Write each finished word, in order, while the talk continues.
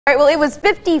All right, well, it was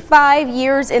 55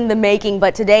 years in the making,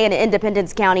 but today an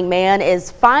Independence County man is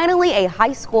finally a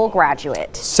high school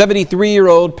graduate.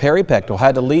 73-year-old Perry Bechtel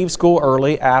had to leave school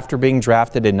early after being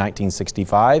drafted in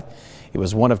 1965. He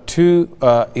was one of two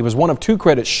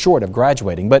credits short of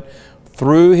graduating, but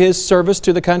through his service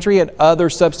to the country and other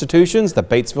substitutions, the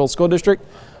Batesville School District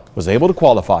was able to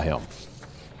qualify him.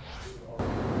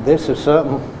 This is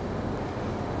something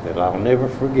that I'll never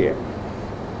forget.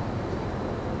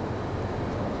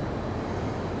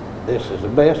 This is the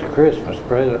best Christmas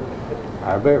present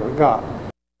I've ever got.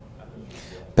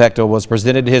 Bechtel was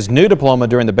presented his new diploma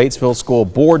during the Batesville School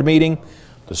Board meeting.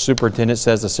 The superintendent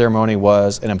says the ceremony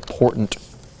was an important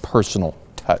personal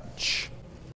touch.